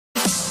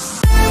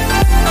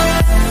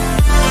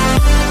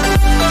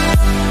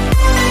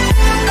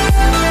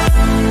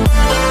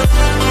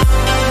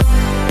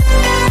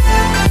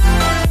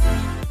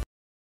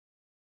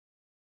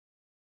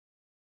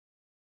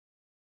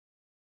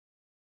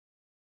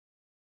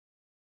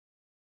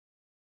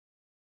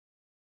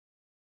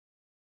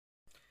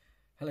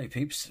Hello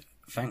peeps,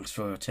 thanks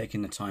for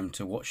taking the time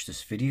to watch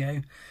this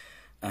video.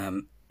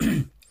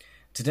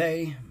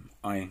 Today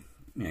I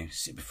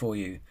sit before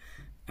you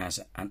as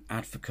an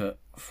advocate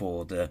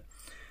for the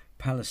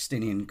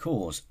Palestinian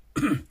cause.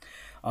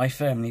 I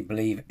firmly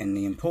believe in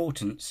the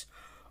importance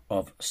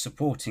of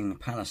supporting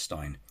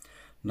Palestine,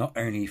 not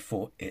only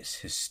for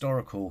its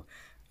historical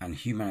and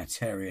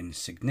humanitarian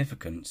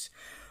significance,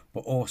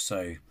 but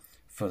also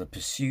for the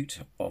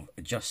pursuit of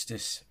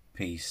justice,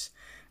 peace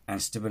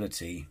and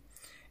stability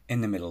in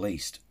the Middle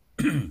East.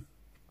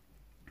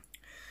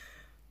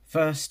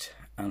 First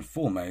and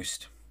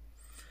foremost,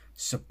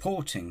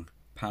 supporting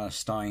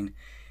Palestine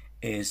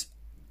is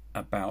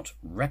about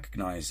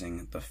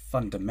recognizing the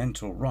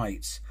fundamental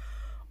rights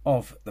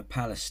of the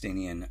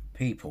Palestinian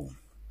people.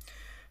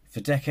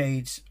 For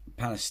decades,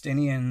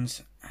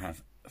 Palestinians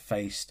have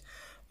faced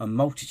a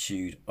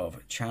multitude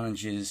of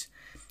challenges,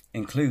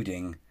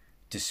 including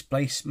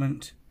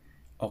displacement,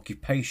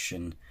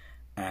 occupation,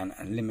 and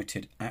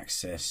limited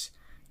access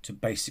to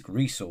basic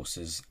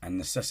resources and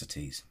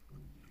necessities.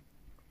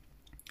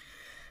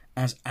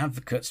 As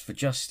advocates for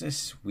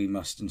justice, we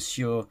must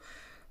ensure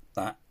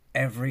that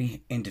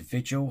every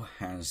individual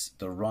has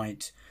the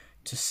right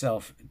to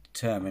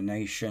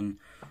self-determination,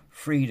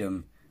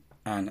 freedom,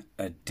 and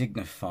a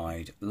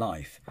dignified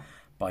life.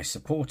 By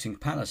supporting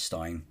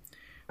Palestine,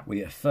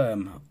 we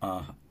affirm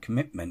our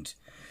commitment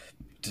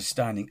to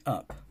standing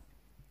up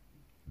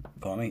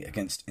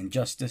against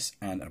injustice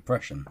and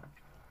oppression.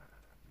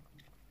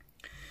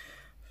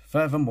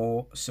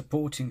 Furthermore,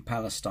 supporting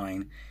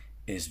Palestine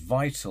is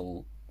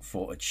vital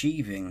for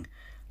achieving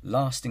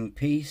lasting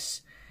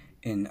peace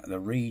in the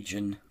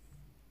region.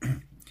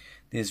 The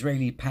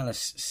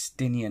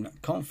Israeli-Palestinian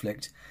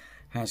conflict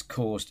has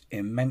caused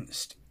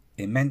immense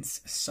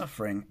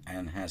suffering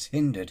and has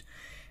hindered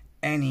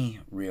any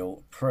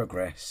real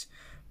progress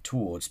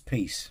towards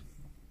peace.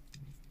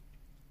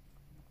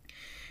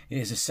 It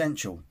is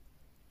essential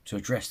to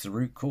address the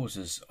root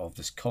causes of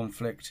this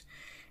conflict,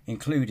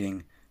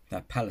 including the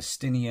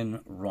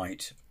Palestinian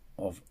right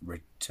of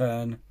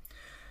return,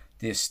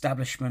 the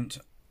establishment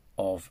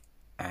of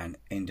an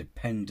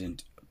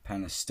independent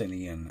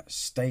Palestinian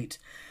state,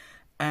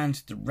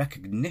 and the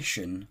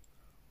recognition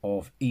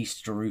of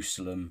East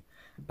Jerusalem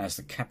as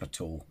the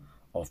capital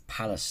of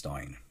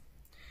Palestine.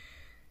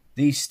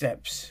 These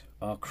steps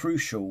are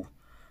crucial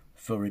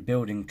for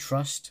rebuilding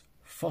trust,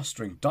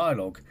 fostering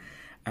dialogue,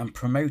 and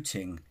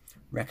promoting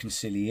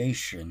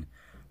reconciliation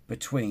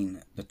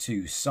between the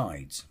two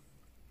sides.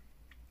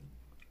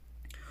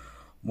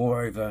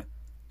 Moreover,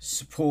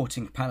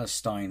 supporting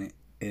Palestine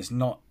is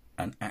not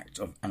an act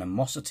of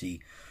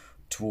animosity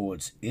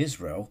towards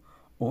Israel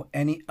or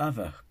any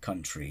other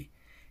country.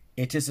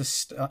 It is a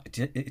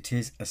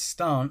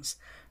stance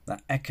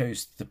that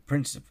echoes the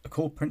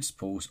core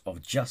principles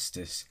of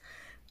justice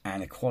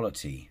and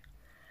equality.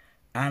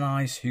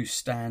 Allies who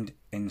stand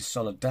in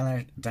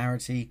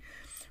solidarity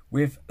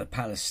with the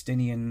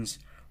Palestinians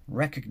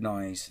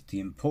recognize the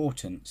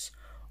importance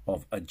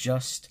of a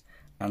just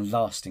and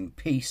lasting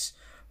peace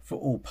for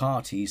all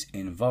parties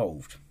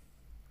involved.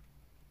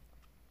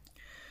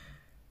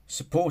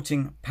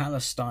 Supporting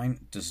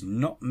Palestine does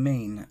not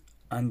mean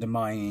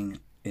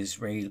undermining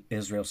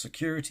Israel's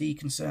security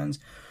concerns,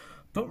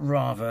 but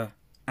rather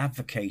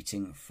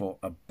advocating for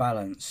a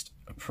balanced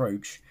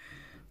approach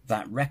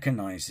that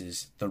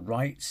recognizes the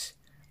rights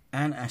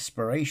and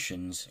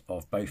aspirations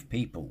of both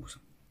peoples.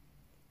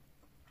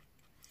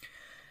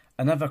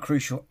 Another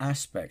crucial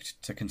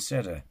aspect to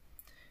consider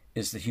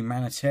is the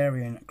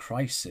humanitarian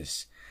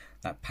crisis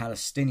that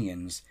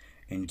Palestinians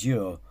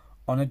endure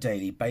on a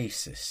daily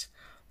basis.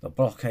 The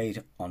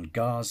blockade on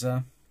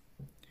Gaza,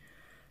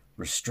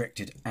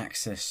 restricted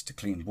access to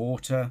clean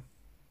water,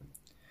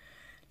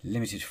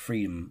 limited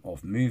freedom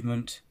of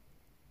movement,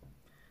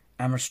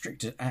 and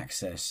restricted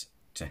access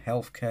to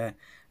healthcare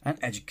and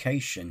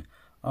education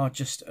are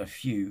just a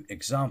few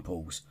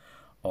examples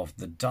of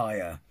the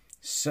dire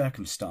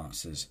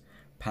circumstances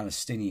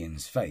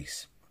Palestinians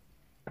face.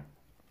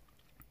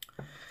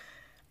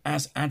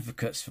 As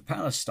advocates for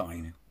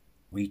Palestine,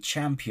 we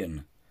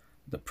champion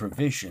the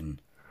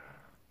provision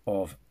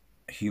of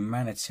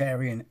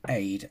humanitarian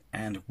aid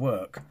and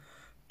work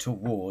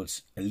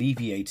towards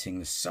alleviating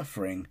the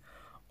suffering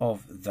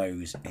of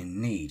those in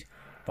need.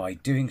 By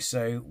doing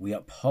so, we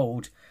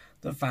uphold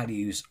the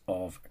values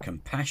of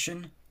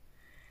compassion,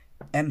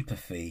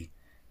 empathy,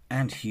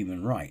 and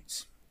human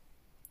rights.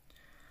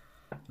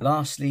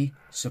 Lastly,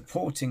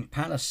 supporting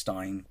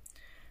Palestine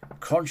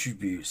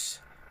contributes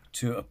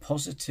to a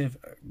positive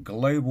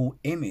global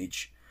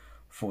image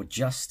for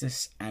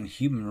justice and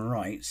human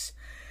rights.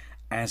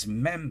 As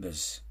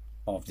members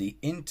of the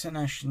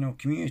international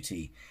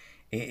community,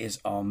 it is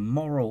our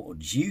moral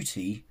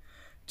duty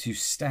to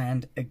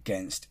stand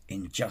against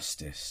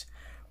injustice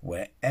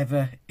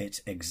wherever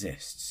it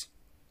exists.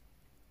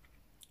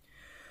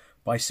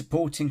 By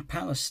supporting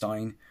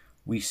Palestine,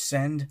 we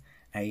send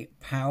a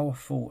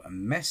powerful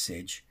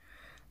message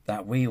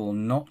that we will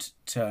not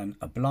turn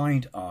a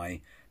blind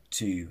eye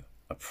to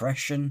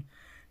oppression,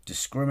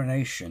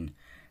 discrimination,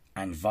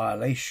 and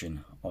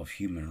violation of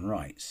human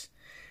rights.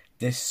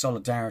 This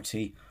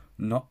solidarity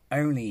not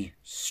only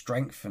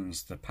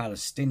strengthens the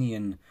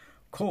Palestinian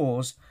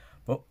cause,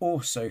 but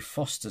also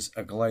fosters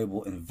a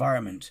global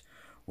environment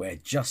where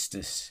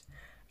justice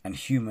and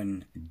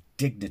human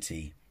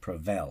dignity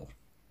prevail.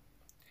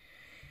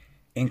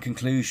 In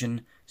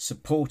conclusion,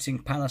 supporting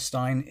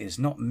Palestine is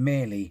not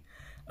merely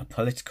a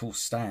political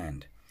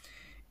stand.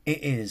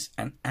 It is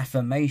an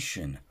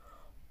affirmation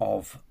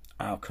of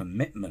our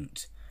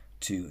commitment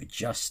to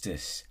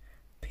justice,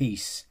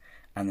 peace,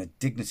 and the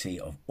dignity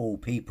of all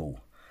people.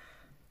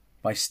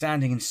 By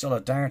standing in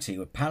solidarity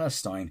with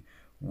Palestine,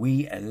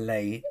 we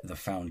lay the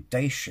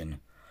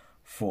foundation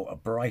for a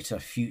brighter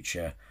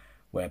future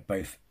where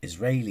both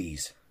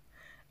Israelis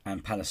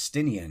and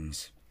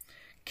Palestinians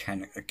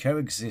can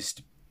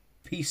coexist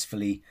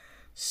peacefully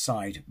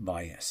side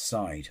by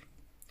side.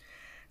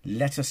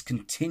 Let us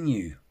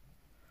continue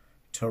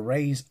to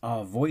raise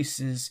our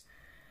voices,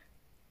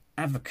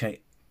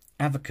 advocate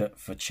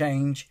for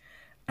change,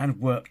 and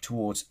work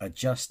towards a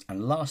just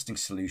and lasting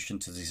solution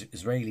to the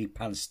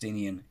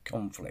Israeli-Palestinian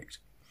conflict.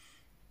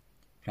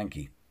 Thank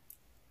you.